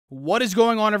What is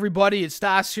going on, everybody? It's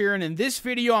Stas here, and in this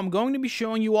video, I'm going to be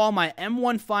showing you all my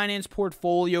M1 Finance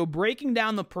portfolio, breaking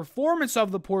down the performance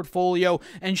of the portfolio,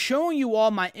 and showing you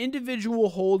all my individual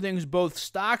holdings, both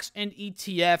stocks and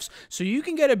ETFs, so you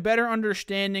can get a better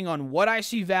understanding on what I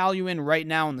see value in right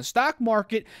now in the stock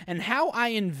market and how I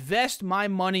invest my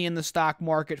money in the stock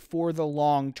market for the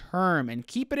long term. And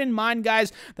keep it in mind,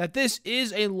 guys, that this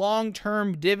is a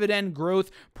long-term dividend growth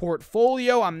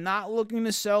portfolio. I'm not looking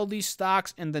to sell these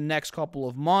stocks in the next couple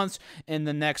of months, in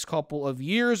the next couple of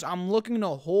years. I'm looking to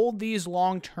hold these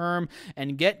long term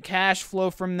and get cash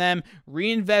flow from them,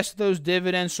 reinvest those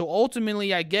dividends, so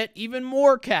ultimately I get even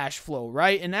more cash flow,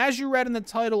 right? And as you read in the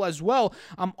title as well,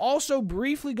 I'm also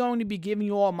briefly going to be giving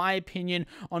you all my opinion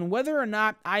on whether or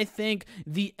not I think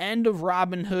the end of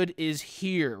Robinhood is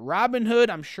here. Robinhood,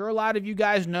 I'm sure a lot of you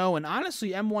guys know, and honestly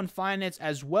M1 Finance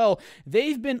as well,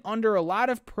 they've been under a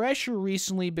lot of pressure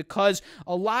recently because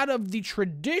a lot of the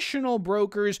traditional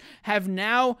brokers have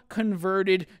now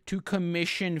converted to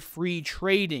commission-free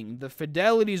trading. The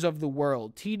Fidelities of the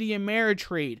world, TD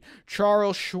Ameritrade,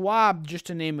 Charles Schwab, just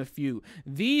to name a few.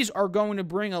 These are going to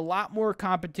bring a lot more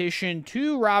competition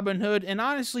to Robinhood and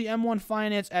honestly M1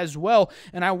 Finance as well.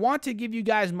 And I want to give you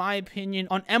guys my opinion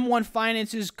on M1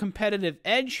 Finance's competitive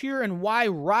edge here and why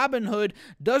Robinhood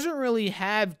doesn't really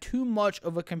have too much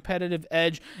of a competitive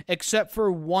edge except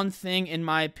for one thing in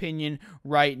my opinion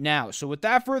right now. So with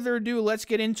that further ado, let's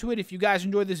get into it. If you guys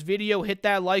enjoyed this video, hit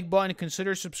that like button,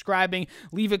 consider subscribing,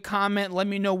 leave a comment, let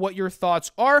me know what your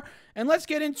thoughts are, and let's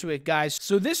get into it, guys.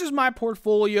 So this is my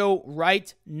portfolio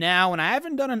right now, and I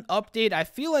haven't done an update. I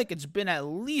feel like it's been at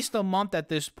least a month at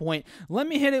this point. Let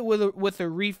me hit it with a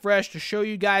refresh to show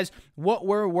you guys what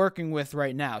we're working with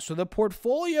right now. So the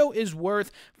portfolio is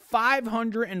worth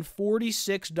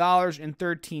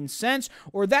 $546.13,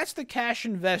 or that's the cash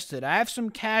invested. I have some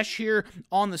cash here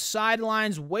on the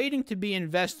sidelines waiting to be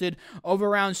invested of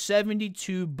around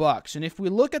 72 bucks. And if we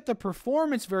look at the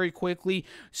performance very quickly,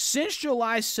 since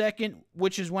July 2nd,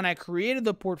 which is when I created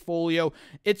the portfolio,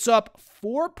 it's up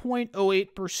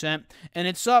 4.08% and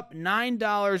it's up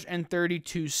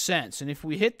 $9.32. And if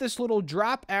we hit this little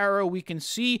drop arrow, we can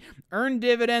see earned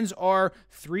dividends are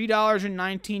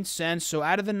 $3.19. So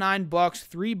out of the $9,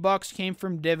 $3 came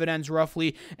from dividends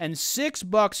roughly, and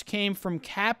 $6 came from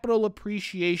capital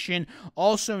appreciation,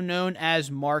 also known as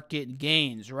market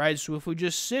gains, right? So if we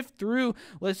just sift through,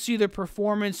 let's see the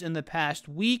performance in the past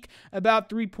week, about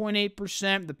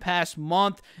 3.8%. The past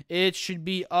month, it should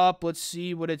be up. Let's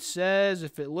see what it says.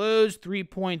 If it loads,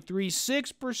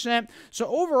 3.36%. So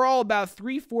overall, about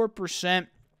 3-4%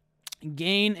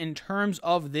 gain in terms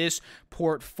of this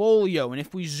portfolio. And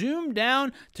if we zoom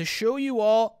down to show you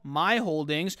all my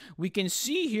holdings, we can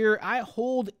see here I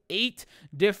hold 8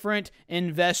 different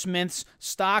investments,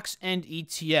 stocks, and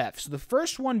ETFs. The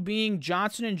first one being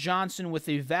Johnson & Johnson with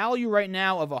a value right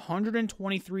now of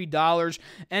 $123,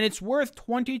 and it's worth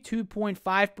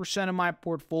 22.5% of my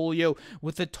portfolio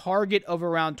with a target of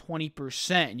around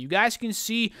 20%. You guys can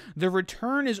see the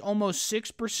return is almost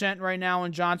 6% right now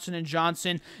in Johnson &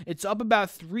 Johnson. It's up about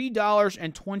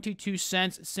 $3.22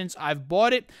 since I've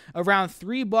bought it, around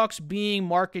 $3 being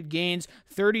market gains,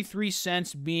 33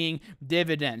 cents being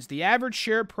dividends. The average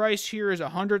share price here is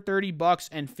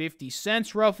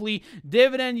 $130.50 roughly.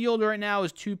 Dividend yield right now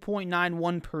is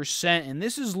 2.91%, and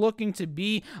this is looking to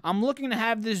be, I'm looking to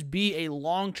have this be a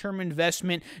long-term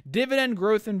investment, dividend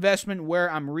growth investment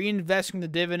where I'm reinvesting the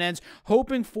dividends,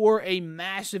 hoping for a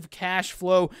massive cash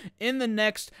flow in the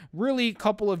next really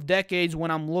couple of decades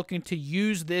when I'm looking to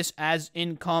use this as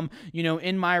income, you know,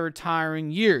 in my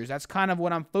retiring years. That's kind of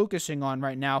what I'm focusing on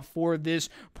right now for this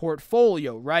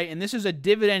portfolio, right? And this is a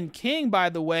dividend king,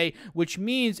 by the way, which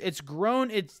means it's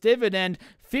grown its dividend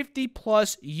 50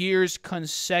 plus years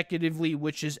consecutively,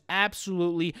 which is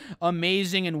absolutely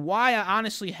amazing, and why I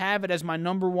honestly have it as my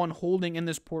 #1 holding in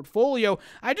this portfolio.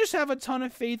 I just have a ton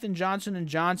of faith in Johnson &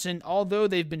 Johnson, although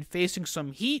they've been facing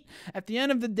some heat. At the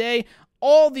end of the day,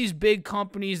 all these big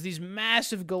companies, these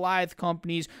massive Goliath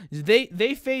companies,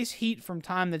 they face heat from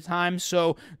time to time,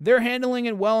 so they're handling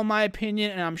it well in my opinion,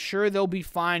 and I'm sure they'll be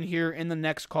fine here in the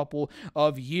next couple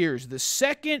of years. The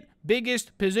second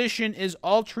biggest position is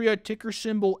Altria, ticker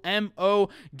symbol MO,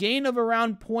 gain of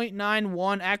around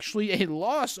 0.91, actually a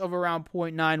loss of around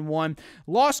 0.91,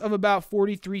 loss of about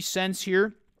 43 cents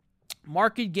here.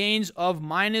 Market gains of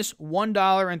minus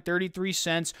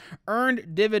 $1.33,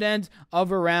 earned dividends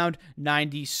of around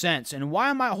 90 cents. And why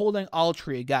am I holding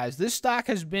Altria, guys? This stock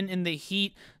has been in the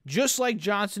heat just like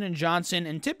Johnson & Johnson.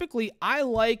 And typically, I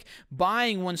like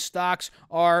buying when stocks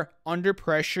are under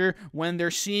pressure, when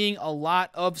they're seeing a lot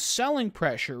of selling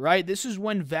pressure, right? This is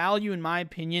when value, in my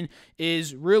opinion,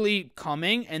 is really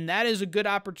coming, and that is a good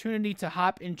opportunity to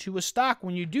hop into a stock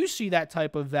when you do see that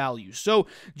type of value. So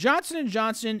Johnson &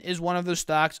 Johnson is one of those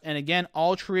stocks, and again,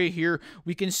 Altria here,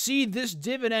 we can see this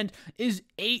dividend is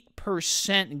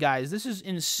 8%, guys. This is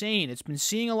insane. It's been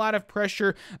seeing a lot of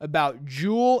pressure about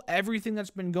Juul, everything that's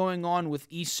been going on with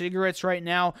e-cigarettes right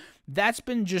now. That's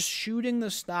been just shooting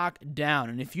the stock down.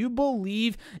 And if you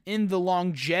believe in the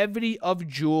longevity of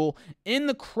Juul, in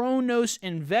the Kronos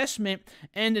investment,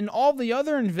 and in all the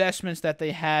other investments that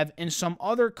they have in some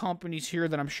other companies here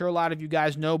that I'm sure a lot of you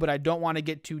guys know, but I don't want to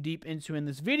get too deep into in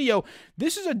this video,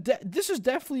 this is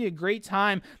definitely a great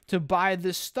time to buy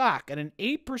this stock at an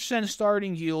 8%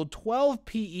 starting yield, 12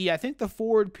 PE. I think the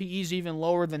forward PE is even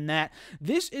lower than that.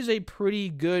 This is a pretty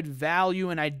good value,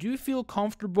 and I do feel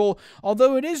comfortable,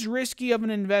 although it is risky of an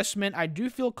investment, I do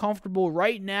feel comfortable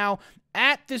right now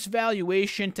at this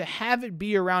valuation to have it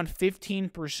be around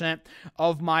 15%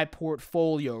 of my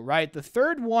portfolio, right? The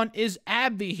third one is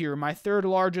AbbVie here, my third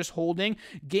largest holding,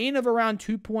 gain of around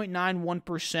 2.91%,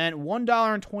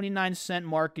 $1.29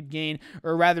 market gain,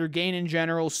 or rather gain in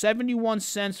general, 71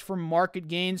 cents from market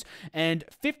gains, and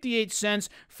 58 cents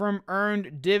from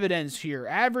earned dividends here.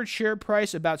 Average share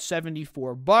price about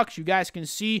 74 bucks. You guys can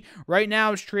see right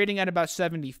now it's trading at about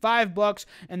 75 bucks,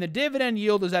 and the dividend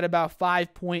yield is at about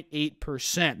 5.8%.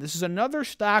 This is another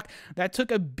stock that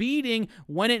took a beating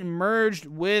when it merged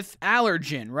with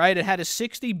Allergan, right? It had a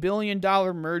 $60 billion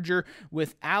merger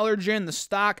with Allergan. The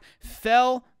stock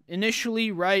fell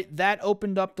initially, right? That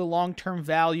opened up the long-term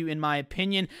value, in my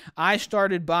opinion. I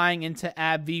started buying into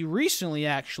AbbVie recently,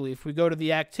 actually. If we go to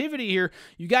the activity here,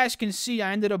 you guys can see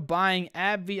I ended up buying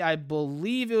AbbVie. I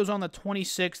believe it was on the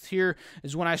 26th here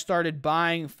is when I started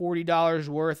buying $40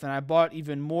 worth, and I bought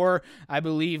even more, I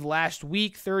believe, last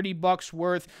week, 30 bucks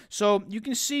worth. So you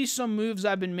can see some moves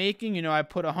I've been making. You know, I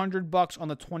put 100 bucks on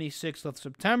the 26th of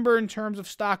September in terms of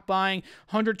stock buying,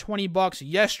 120 bucks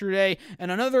yesterday,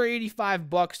 and another 85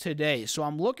 bucks today. So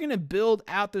I'm looking to build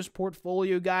out this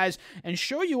portfolio, guys, and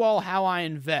show you all how I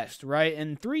invest, right?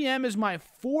 And 3M is my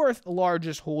fourth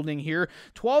largest holding here,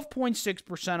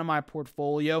 12.6% of my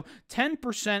portfolio,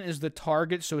 10% is the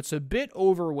target, so it's a bit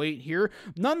overweight here.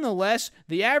 Nonetheless,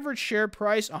 the average share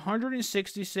price,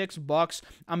 166 bucks.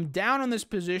 I'm down on this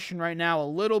position right now a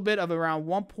little bit of around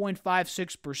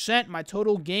 1.56%. My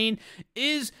total gain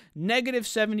is negative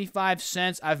 75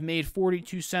 cents. I've made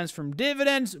 42 cents from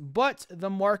dividends, but the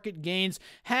market gains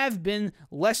have been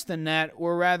less than that,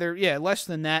 or rather, less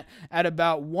than that, at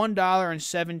about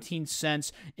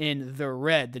 $1.17 in the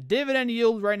red. The dividend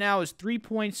yield right now is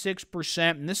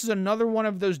 3.6%, and this is another one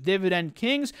of those dividend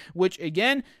kings, which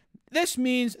again, this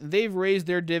means they've raised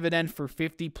their dividend for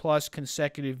 50-plus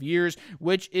consecutive years,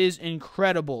 which is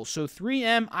incredible. So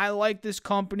 3M, I like this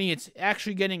company. It's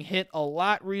actually getting hit a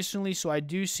lot recently, so I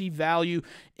do see value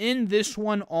in this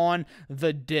one on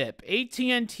the dip.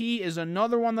 AT&T is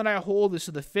another one that I hold. This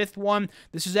is the fifth one.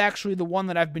 This is actually the one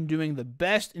that I've been doing the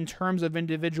best in terms of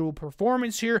individual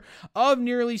performance here, of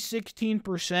nearly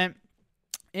 16%.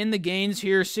 In the gains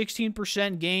here,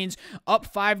 16% gains,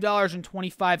 up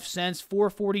 $5.25,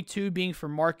 $4.42 being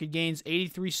from market gains,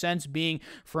 83 cents being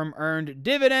from earned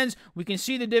dividends. We can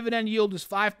see the dividend yield is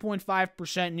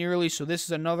 5.5% nearly, so this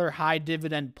is another high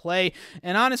dividend play.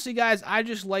 And honestly, guys, I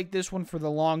just like this one for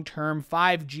the long term.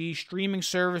 5G streaming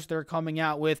service they're coming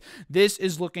out with. This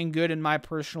is looking good in my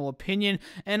personal opinion.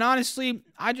 And honestly,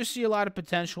 I just see a lot of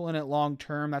potential in it long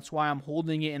term. That's why I'm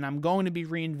holding it, and I'm going to be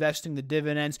reinvesting the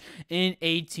dividends in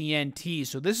AT&T.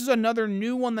 So this is another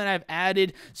new one that I've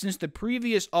added since the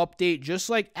previous update, just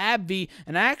like AbbVie,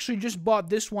 and I actually just bought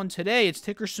this one today. It's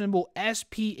ticker symbol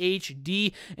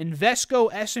SPHD, Invesco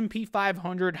S&P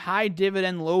 500 high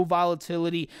dividend, low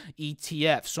volatility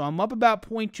ETF. So I'm up about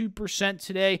 0.2%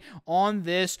 today on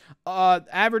this.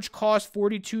 Average cost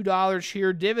 $42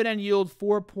 here. Dividend yield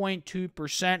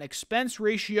 4.2%. Expense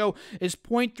ratio is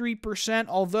 0.3%,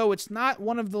 although it's not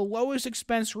one of the lowest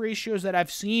expense ratios that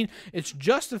I've seen. It's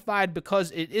justified because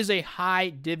it is a high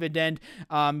dividend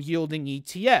yielding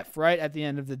ETF, right, at the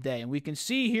end of the day. And we can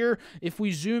see here, if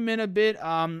we zoom in a bit,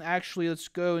 actually, let's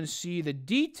go and see the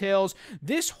details.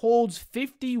 This holds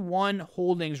 51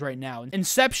 holdings right now.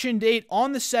 Inception date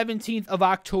on the 17th of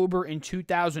October in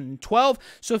 2012.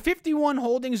 So 51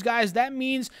 holdings, guys. That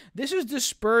means this is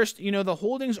dispersed. You know, the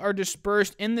holdings are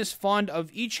dispersed in this fund of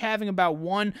each having about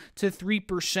 1 to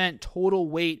 3% total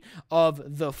weight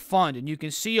of the fund. And you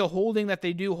can see a holding that that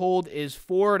they do hold is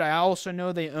Ford. I also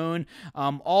know they own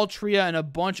Altria and a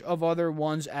bunch of other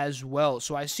ones as well.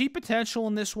 So I see potential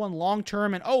in this one long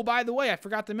term. And oh, by the way, I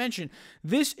forgot to mention,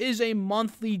 this is a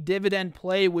monthly dividend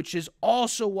play, which is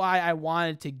also why I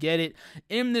wanted to get it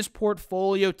in this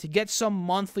portfolio, to get some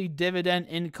monthly dividend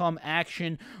income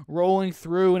action rolling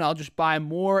through, and I'll just buy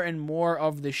more and more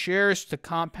of the shares to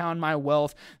compound my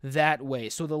wealth that way.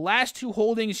 So the last two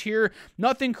holdings here,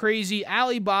 nothing crazy.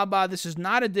 Alibaba, this is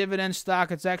not a dividend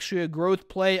stock. It's actually a growth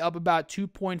play, up about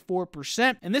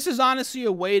 2.4%. And this is honestly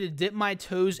a way to dip my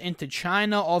toes into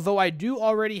China, although I do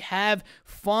already have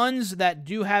funds that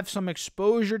do have some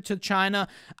exposure to China.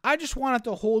 I just wanted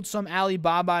to hold some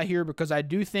Alibaba here because I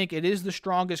do think it is the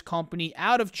strongest company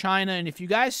out of China. And if you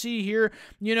guys see here,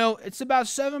 you know, it's about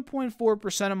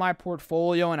 7.4% of my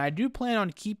portfolio, and I do plan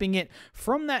on keeping it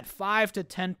from that 5 to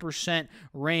 10%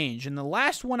 range. And the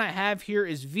last one I have here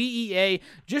is VEA,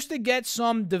 just to get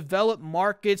some developed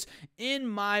markets in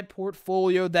my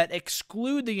portfolio that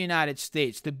exclude the United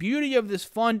States. The beauty of this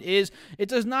fund is it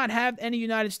does not have any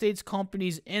United States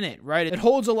companies in it, right? It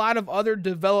holds a lot of other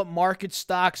developed market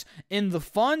stocks in the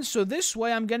fund, so this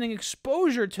way I'm getting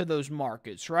exposure to those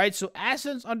markets, right? So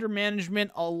assets under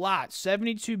management, a lot,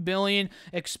 72 billion,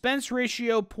 expense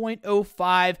ratio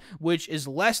 0.05, which is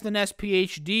less than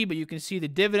SPHD, but you can see the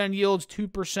dividend yields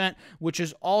 2%, which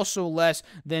is also less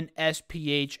than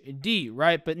SPHD,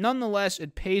 right? But nonetheless,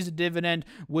 it pays a dividend,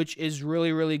 which is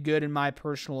really, really good in my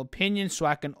personal opinion, so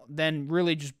I can then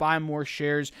really just buy more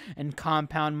shares and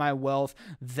compound my wealth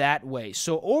that way.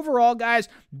 So overall, guys,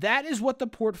 that is what the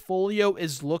portfolio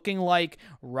is looking like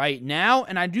right now,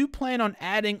 and I do plan on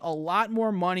adding a lot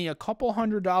more money, a couple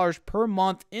 $100s per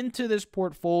month into this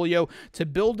portfolio to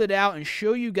build it out and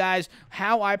show you guys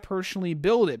how I personally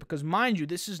build it, because mind you,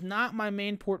 this is not my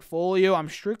main portfolio. I'm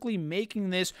strictly making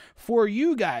this for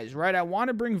you guys, right? I want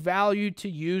to bring value to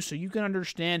you so you can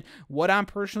understand what I'm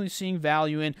personally seeing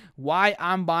value in, why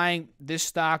I'm buying this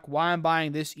stock, why I'm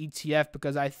buying this ETF,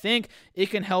 because I think it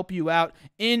can help you out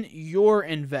in your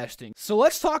investing. So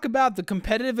let's talk about the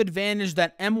competitive advantage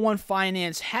that M1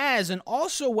 Finance has, and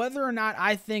also whether or not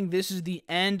I think this is the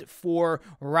end for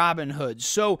Robinhood.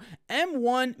 So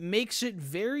M1 makes it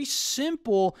very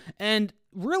simple and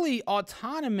really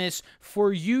autonomous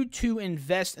for you to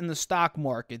invest in the stock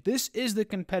market. This is the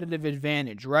competitive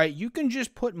advantage, right? You can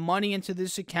just put money into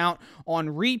this account on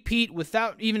repeat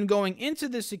without even going into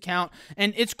this account,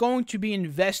 and it's going to be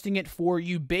investing it for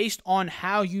you based on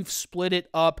how you've split it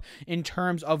up in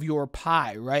terms of your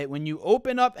pie, right? When you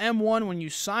open up M1, when you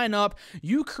sign up,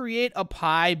 you create a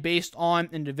pie based on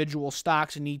individual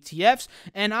stocks and ETFs,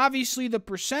 and obviously the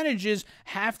percentages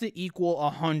have to equal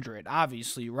 100,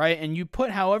 obviously, right? And you put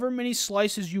however many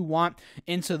slices you want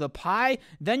into the pie,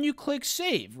 then you click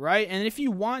save, right? And if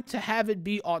you want to have it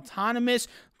be autonomous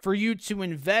for you to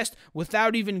invest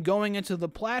without even going into the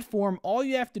platform, all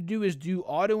you have to do is do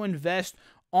auto invest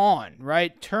on,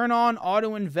 right? Turn on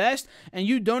auto invest, and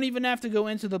you don't even have to go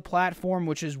into the platform,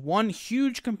 which is one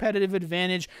huge competitive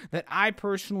advantage that I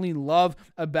personally love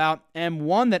about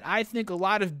M1, that I think a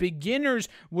lot of beginners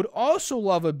would also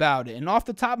love about it. And off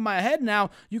the top of my head now,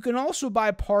 you can also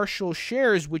buy partial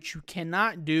shares, which you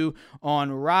cannot do on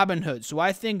Robinhood. So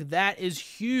I think that is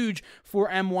huge for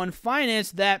M1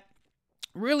 Finance that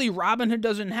really Robinhood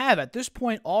doesn't have. At this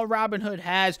point, all Robinhood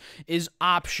has is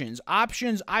options.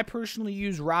 Options, I personally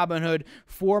use Robinhood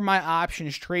for my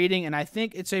options trading, and I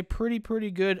think it's a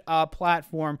pretty good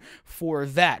platform for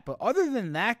that. But other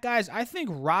than that, guys, I think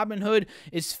Robinhood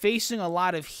is facing a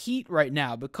lot of heat right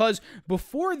now, because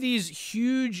before these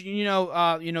huge,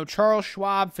 Charles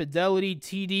Schwab, Fidelity,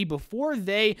 TD, before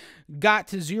they got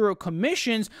to zero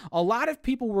commissions, a lot of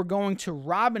people were going to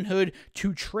Robinhood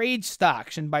to trade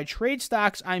stocks, and by trade stocks,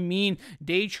 I mean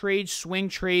day trade, swing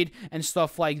trade, and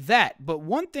stuff like that. But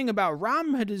one thing about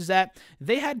Robinhood is that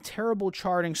they had terrible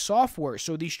charting software.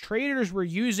 So these traders were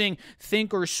using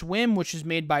ThinkOrSwim, which is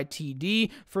made by TD,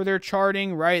 for their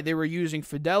charting, right? They were using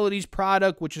Fidelity's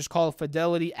product, which is called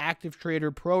Fidelity Active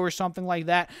Trader Pro or something like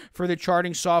that, for the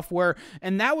charting software.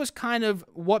 And that was kind of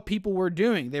what people were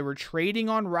doing. They were trading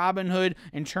on Robinhood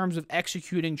in terms of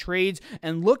executing trades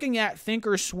and looking at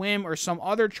ThinkOrSwim or some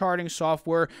other charting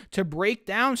software to break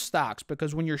down stocks,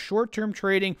 because when you're short-term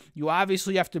trading, you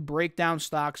obviously have to break down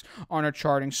stocks on a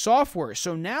charting software.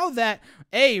 So now that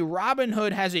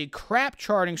Robinhood has a crap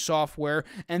charting software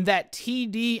and that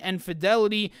TD and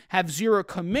Fidelity have zero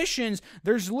commissions,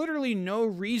 there's literally no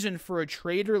reason for a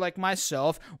trader like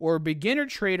myself or a beginner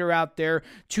trader out there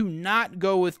to not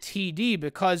go with TD,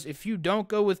 because if you don't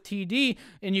go with TD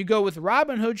and you go with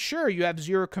Robinhood, sure, you have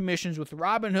zero commissions with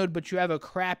Robinhood, but you have a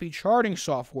crappy charting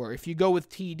software. If you go with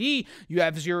TD, you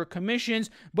have zero commissions,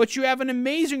 but you have an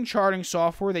amazing charting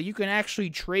software that you can actually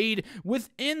trade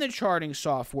within the charting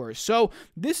software. So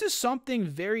this is something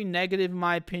very negative in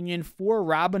my opinion for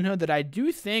Robinhood that I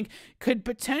do think could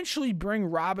potentially bring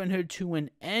Robinhood to an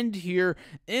end here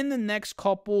in the next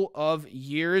couple of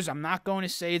years. I'm not going to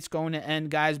say it's going to end,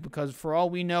 guys, because for all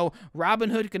we know,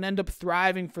 Robinhood can end up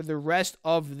thriving for the rest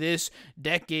of this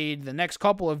decade, the next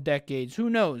couple of decades. Who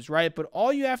knows, right? But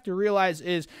all you have to realize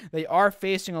is they are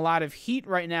facing a lot of heat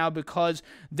right now because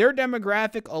their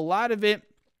demographic, a lot of it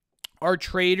are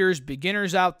traders,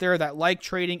 beginners out there that like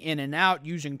trading in and out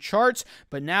using charts.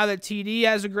 But now that TD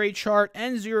has a great chart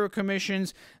and zero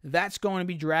commissions, that's going to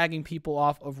be dragging people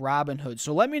off of Robinhood.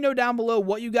 So let me know down below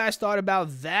what you guys thought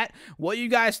about that, what you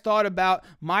guys thought about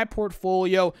my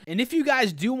portfolio. And if you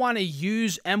guys do want to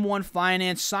use M1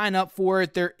 Finance, sign up for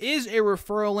it. There is a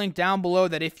referral link down below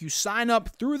that if you sign up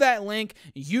through that link,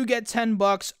 you get 10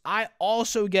 bucks. I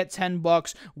also get 10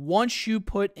 bucks once you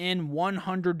put in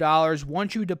 $100,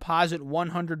 once you deposit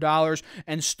 $100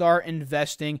 and start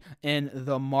investing in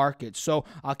the market. So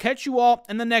I'll catch you all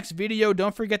in the next video.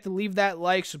 Don't forget to leave that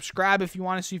like, subscribe if you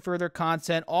want to see further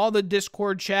content. All the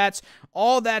Discord chats,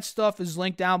 all that stuff is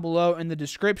linked down below in the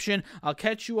description. I'll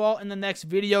catch you all in the next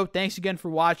video. Thanks again for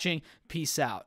watching. Peace out.